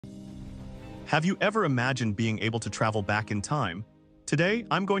Have you ever imagined being able to travel back in time? Today,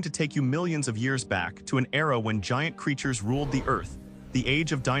 I'm going to take you millions of years back to an era when giant creatures ruled the Earth, the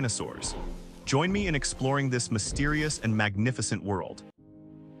age of dinosaurs. Join me in exploring this mysterious and magnificent world.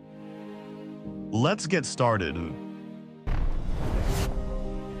 Let's get started.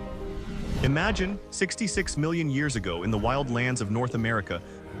 Imagine 66 million years ago in the wild lands of North America.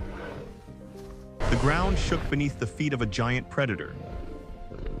 The ground shook beneath the feet of a giant predator.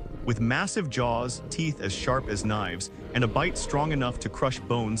 With massive jaws, teeth as sharp as knives, and a bite strong enough to crush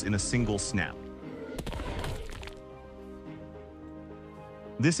bones in a single snap.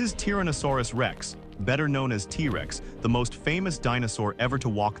 This is Tyrannosaurus rex, better known as T-Rex, the most famous dinosaur ever to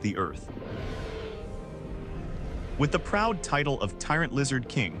walk the Earth. With the proud title of Tyrant Lizard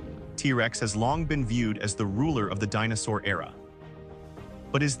King, T-Rex has long been viewed as the ruler of the dinosaur era.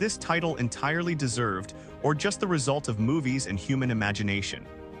 But is this title entirely deserved, or just the result of movies and human imagination?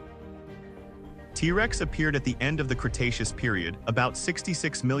 T-Rex appeared at the end of the Cretaceous period, about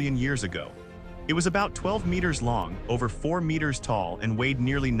 66 million years ago. It was about 12 meters long, over 4 meters tall, and weighed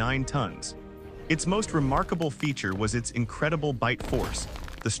nearly 9 tons. Its most remarkable feature was its incredible bite force,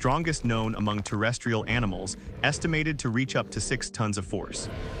 the strongest known among terrestrial animals, estimated to reach up to 6 tons of force.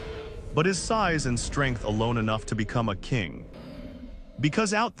 But is size and strength alone enough to become a king?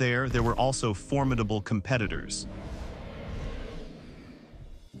 Because out there were also formidable competitors.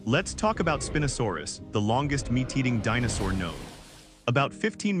 Let's talk about Spinosaurus, the longest meat-eating dinosaur known. About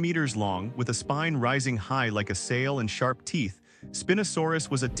 15 meters long, with a spine rising high like a sail and sharp teeth, Spinosaurus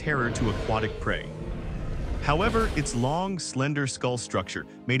was a terror to aquatic prey. However, its long, slender skull structure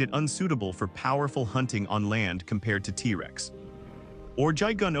made it unsuitable for powerful hunting on land compared to T-Rex. Or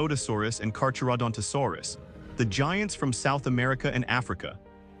Giganotosaurus and Carcharodontosaurus, the giants from South America and Africa.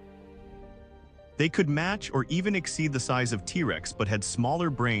 They could match or even exceed the size of T-Rex but had smaller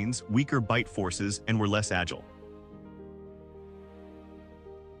brains, weaker bite forces, and were less agile.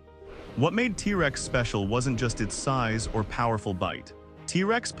 What made T-Rex special wasn't just its size or powerful bite.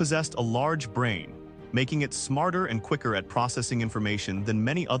 T-Rex possessed a large brain, making it smarter and quicker at processing information than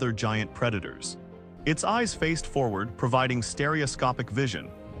many other giant predators. Its eyes faced forward, providing stereoscopic vision,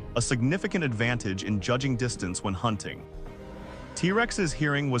 a significant advantage in judging distance when hunting. T-Rex's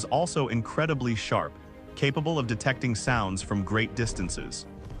hearing was also incredibly sharp, capable of detecting sounds from great distances.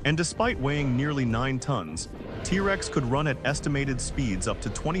 And despite weighing nearly 9 tons, T-Rex could run at estimated speeds up to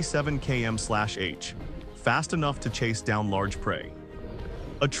 27 km/h, fast enough to chase down large prey.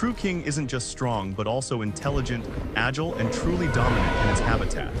 A true king isn't just strong, but also intelligent, agile, and truly dominant in its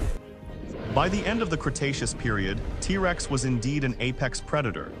habitat. By the end of the Cretaceous period, T-Rex was indeed an apex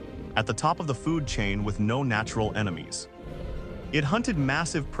predator, at the top of the food chain with no natural enemies. It hunted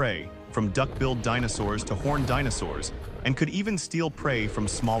massive prey, from duck-billed dinosaurs to horned dinosaurs, and could even steal prey from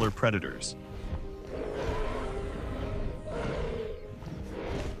smaller predators.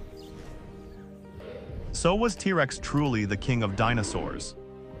 So was T-Rex truly the king of dinosaurs?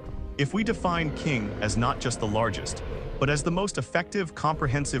 If we define king as not just the largest, but as the most effective,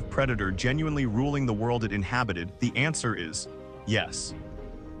 comprehensive predator genuinely ruling the world it inhabited, the answer is yes.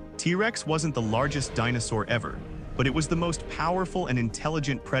 T-Rex wasn't the largest dinosaur ever, but it was the most powerful and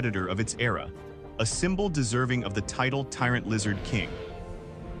intelligent predator of its era, a symbol deserving of the title Tyrant Lizard King.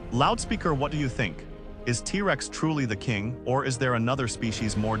 Loudspeaker, what do you think? Is T-Rex truly the king, or is there another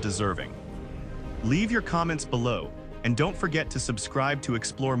species more deserving? Leave your comments below, and don't forget to subscribe to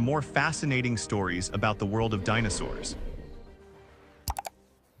explore more fascinating stories about the world of dinosaurs.